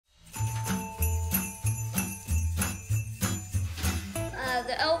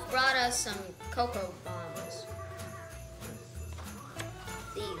us some cocoa bombs.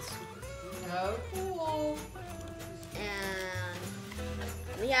 These. Oh, cool. And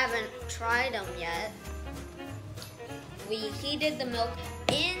we haven't tried them yet. We heated the milk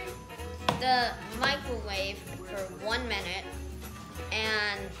in the microwave for 1 minute,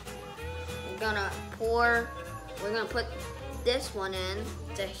 and we're gonna put this one in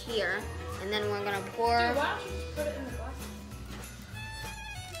to here, and then we're gonna pour. Dude, why don't you just put it in the glass?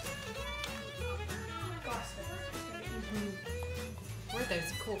 Where'd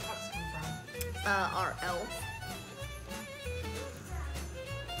those cool cups come from? Our elf.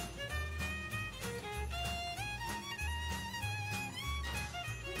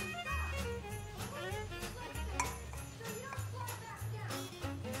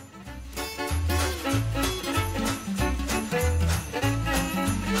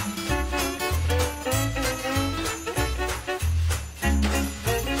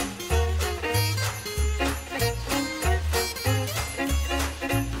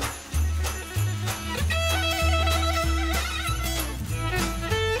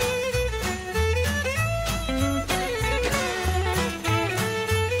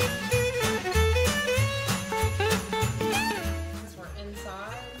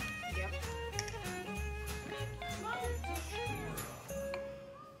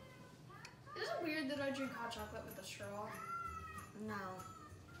 Drink hot chocolate with a straw? No.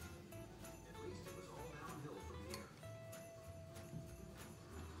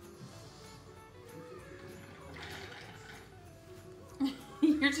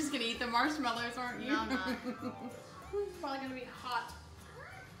 You're just gonna eat the marshmallows, aren't you? No, no. It's probably gonna be hot.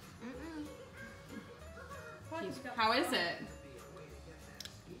 How is it?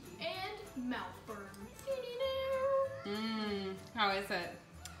 And mouth burn. How is it?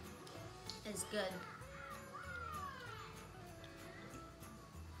 It's good.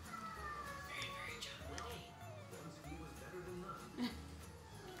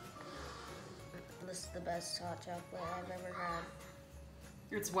 This is the best hot chocolate I've ever had.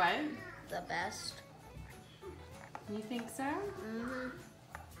 It's what? The best. You think so? Mm-hmm.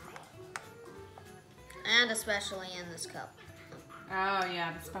 And especially in this cup. Oh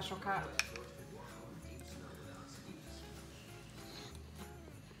yeah, the special cup.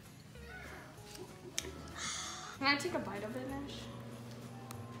 Can I take a bite of it, Nash?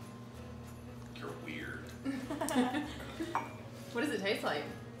 You're weird. What does it taste like?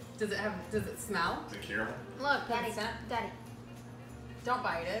 Does it smell? Is it caramel? Look, Daddy. Daddy. Don't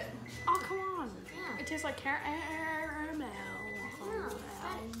bite it. Oh, come on. Yeah. It tastes like caramel. No,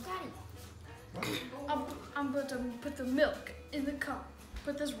 Daddy. I'm about to put the milk in the cup.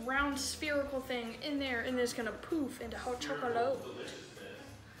 Put this round spherical thing in there, and it's gonna poof into hot chocolate.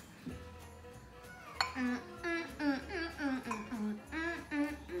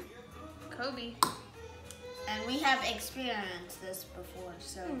 Kobe. And we have experienced this before,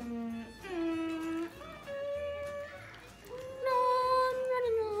 so.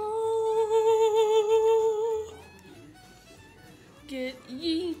 Get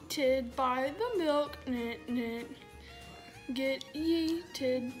yeeted by the milk, knit, knit. Get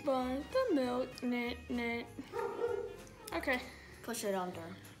yeeted by the milk, knit, knit. Okay. Push it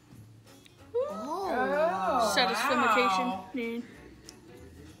under. Oh, Satisfaction.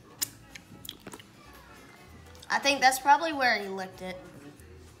 I think that's probably where he licked it.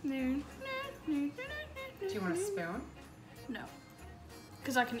 Do you want a spoon? No.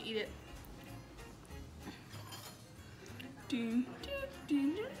 Because I can eat it.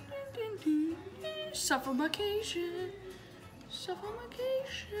 Suffocation.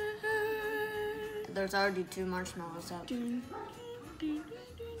 Suffocation. There's already 2 marshmallows out.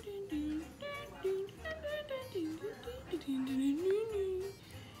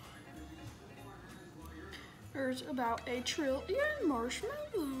 There's about 1 trillion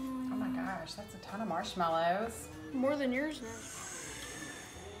marshmallows. Oh my gosh, that's a ton of marshmallows. More than yours now.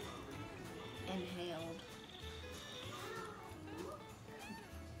 Inhaled.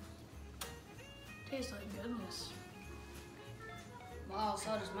 Tastes like goodness. Wow,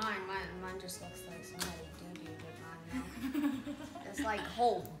 so does mine. Mine just looks like somebody doo-doo did mine now. It's like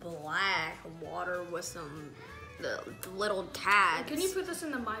whole black water with some little tags. Can you put this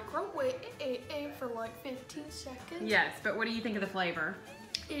in the microwave for like 15 seconds? Yes, but what do you think of the flavor?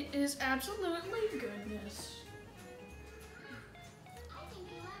 It is absolutely goodness.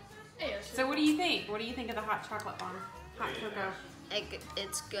 Yes. So what do you think? What do you think of the hot chocolate bomb? Hot cocoa.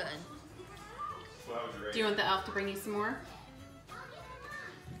 It's good. Do you want the elf to bring you some more?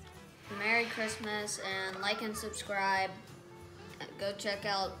 Merry Christmas, and like and subscribe. Go check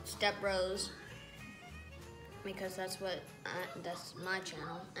out Step Bros. because that's my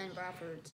channel and Bradford's.